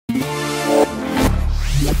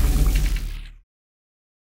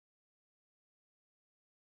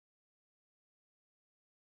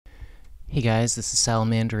Hey guys, this is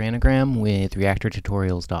Salamander Anagram with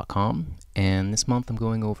reactortutorials.com, and this month I'm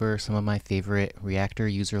going over some of my favorite Reaktor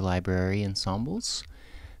user library ensembles.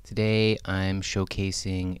 Today I'm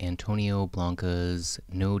showcasing Antonio Blanca's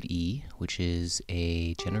Node E, which is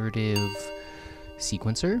a generative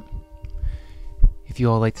sequencer. If you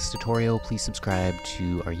all like this tutorial, please subscribe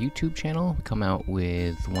to our YouTube channel. We come out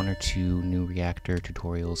with 1 or 2 new Reaktor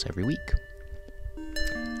tutorials every week.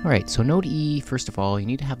 Alright, so Node E, first of all, you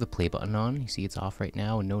need to have the play button on. You see it's off right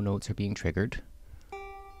now and no notes are being triggered.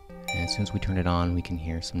 And as soon as we turn it on, we can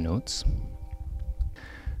hear some notes.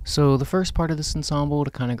 So the first part of this ensemble to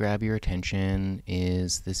kind of grab your attention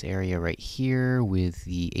is this area right here with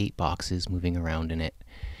the 8 boxes moving around in it.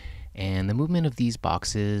 And the movement of these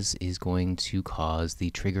boxes is going to cause the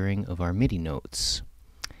triggering of our MIDI notes.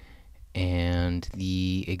 And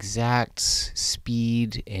the exact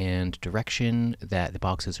speed and direction that the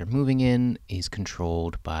boxes are moving in is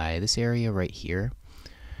controlled by this area right here.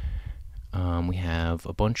 We have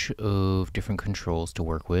a bunch of different controls to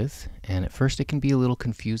work with, and at first it can be a little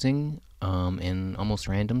confusing and almost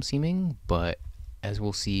random seeming, but as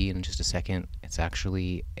we'll see in just a second, it's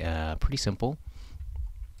actually pretty simple.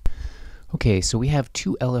 Okay, so we have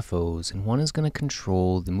 2 LFOs, and one is going to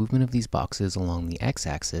control the movement of these boxes along the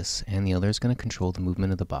x-axis, and the other is going to control the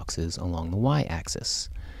movement of the boxes along the y-axis.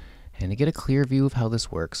 And to get a clear view of how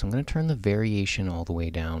this works, I'm going to turn the variation all the way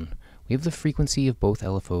down. We have the frequency of both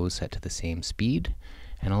LFOs set to the same speed,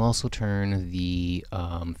 and I'll also turn the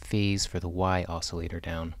phase for the y oscillator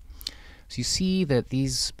down. So you see that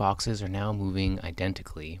these boxes are now moving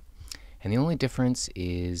identically. And the only difference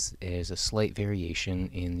is there's a slight variation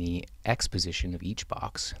in the X position of each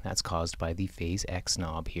box. That's caused by the phase X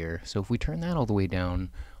knob here. So if we turn that all the way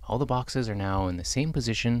down, all the boxes are now in the same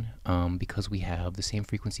position because we have the same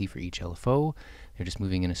frequency for each LFO. They're just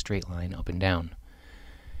moving in a straight line up and down.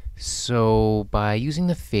 So by using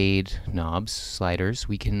the fade knobs, sliders,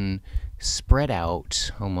 we can spread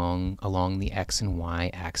out along the X and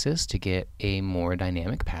Y axis to get a more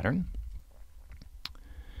dynamic pattern,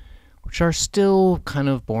 which are still kind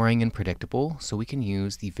of boring and predictable, so we can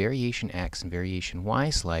use the variation X and variation Y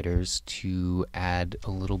sliders to add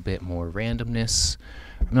a little bit more randomness.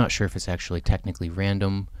 I'm not sure if it's actually technically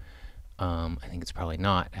random. I think it's probably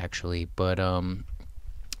not actually, but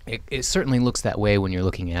it certainly looks that way when you're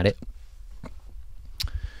looking at it.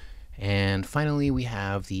 And finally, we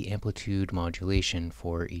have the amplitude modulation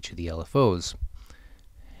for each of the LFOs.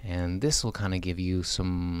 And this will kind of give you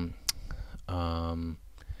some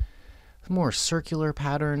more circular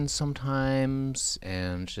patterns sometimes,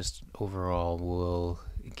 and just overall will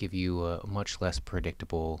give you a much less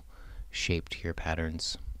predictable shape to your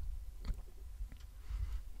patterns.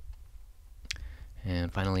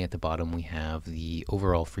 And finally at the bottom we have the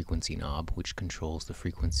overall frequency knob, which controls the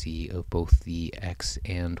frequency of both the X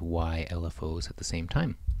and Y LFOs at the same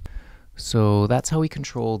time. So that's how we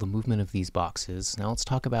control the movement of these boxes. Now let's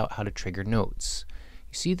talk about how to trigger notes.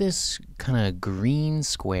 You see this kind of green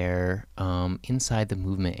square inside the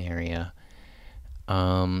movement area,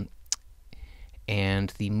 and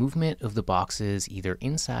the movement of the boxes either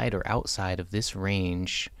inside or outside of this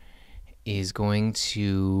range is going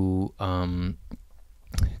to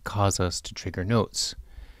cause us to trigger notes.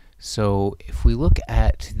 So if we look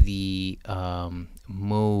at the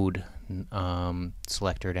mode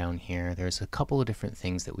selector down here, there's a couple of different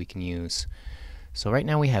things that we can use. So right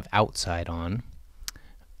now we have outside on.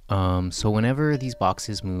 So whenever these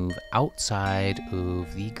boxes move outside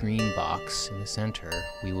of the green box in the center,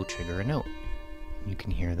 we will trigger a note. You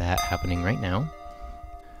can hear that happening right now.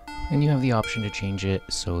 And you have the option to change it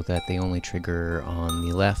so that they only trigger on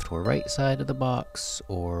the left or right side of the box,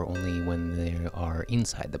 or only when they are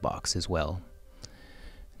inside the box as well.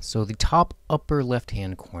 So the top upper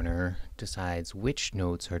left-hand corner decides which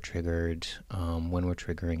notes are triggered when we're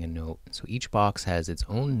triggering a note. So each box has its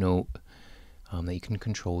own note that you can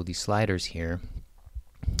control with these sliders here,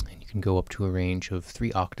 and you can go up to a range of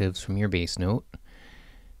 3 octaves from your bass note,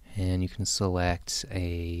 and you can select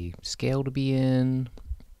a scale to be in.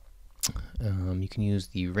 You can use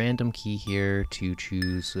the random key here to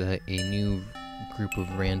choose a new group of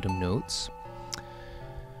random notes,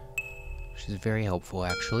 which is very helpful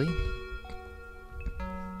actually.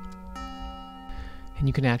 And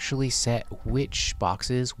you can actually set which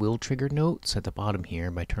boxes will trigger notes at the bottom here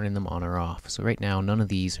by turning them on or off. So right now none of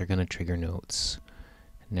these are going to trigger notes.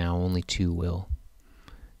 Now only 2 will.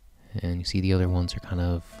 And you see the other ones are kind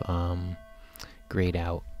of grayed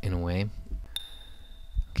out in a way.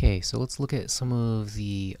 Okay, so let's look at some of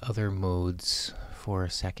the other modes for a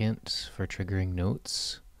second for triggering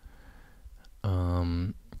notes.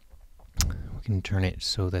 We can turn it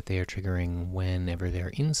so that they are triggering whenever they're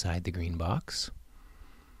inside the green box.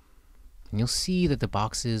 And you'll see that the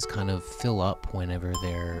boxes kind of fill up whenever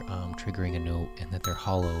they're triggering a note, and that they're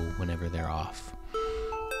hollow whenever they're off.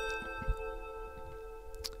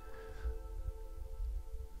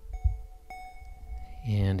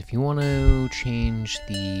 And if you want to change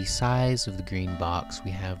the size of the green box,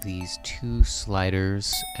 we have these two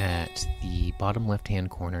sliders at the bottom left-hand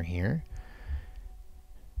corner here.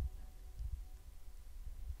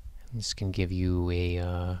 This can give you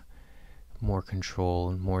a more control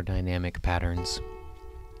and more dynamic patterns.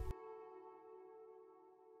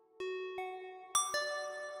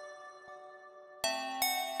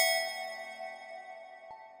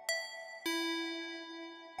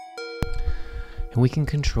 And we can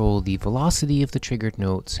control the velocity of the triggered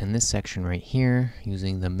notes in this section right here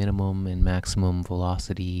using the minimum and maximum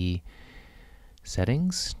velocity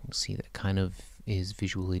settings. You'll see that kind of is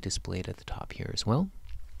visually displayed at the top here as well.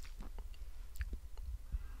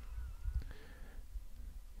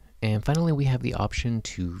 And finally, we have the option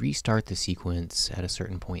to restart the sequence at a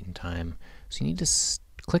certain point in time. So you need to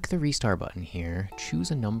click the restart button here,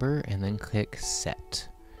 choose a number, and then click set.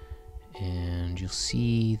 And you'll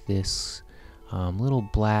see this little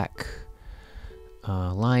black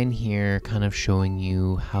line here kind of showing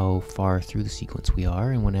you how far through the sequence we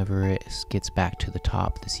are, and whenever it gets back to the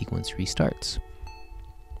top, the sequence restarts.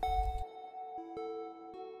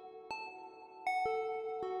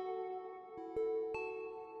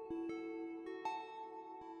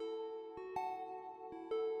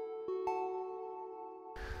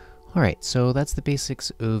 Alright, so that's the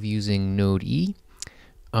basics of using Node E.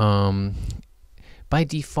 By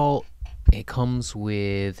default, it comes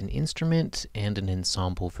with an instrument and an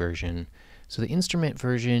ensemble version. So the instrument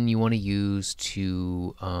version you want to use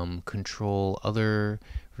to control other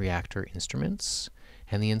reactor instruments,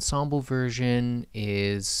 and the ensemble version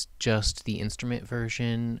is just the instrument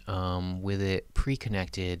version with it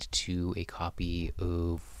pre-connected to a copy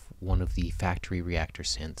of one of the factory reactor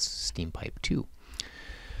synths, SteamPipe 2.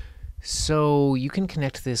 So you can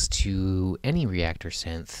connect this to any reactor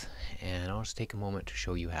synth, and I'll just take a moment to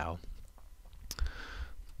show you how.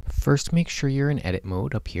 First, make sure you're in edit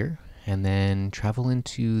mode up here, and then travel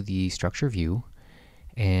into the structure view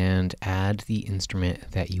and add the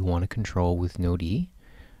instrument that you want to control with Node E.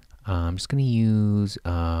 I'm just going to use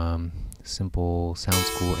simple Sound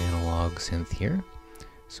School analog synth here.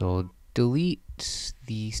 So delete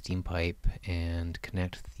the SteamPipe and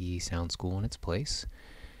connect the Sound School in its place.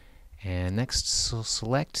 And next, so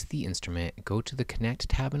select the instrument, go to the Connect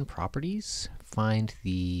tab in Properties, find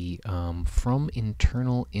the From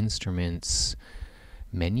Internal Instruments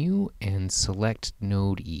menu, and select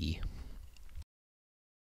Node E.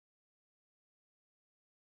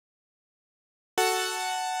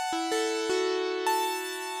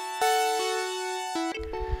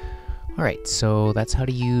 Alright, so that's how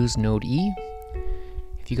to use Node E.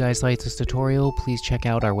 If you guys like this tutorial, please check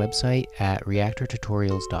out our website at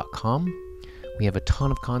reactortutorials.com. We have a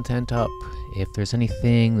ton of content up. If there's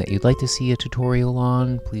anything that you'd like to see a tutorial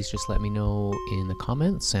on, please just let me know in the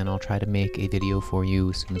comments, and I'll try to make a video for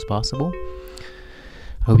you as soon as possible.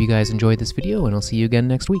 I hope you guys enjoyed this video, and I'll see you again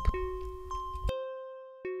next week.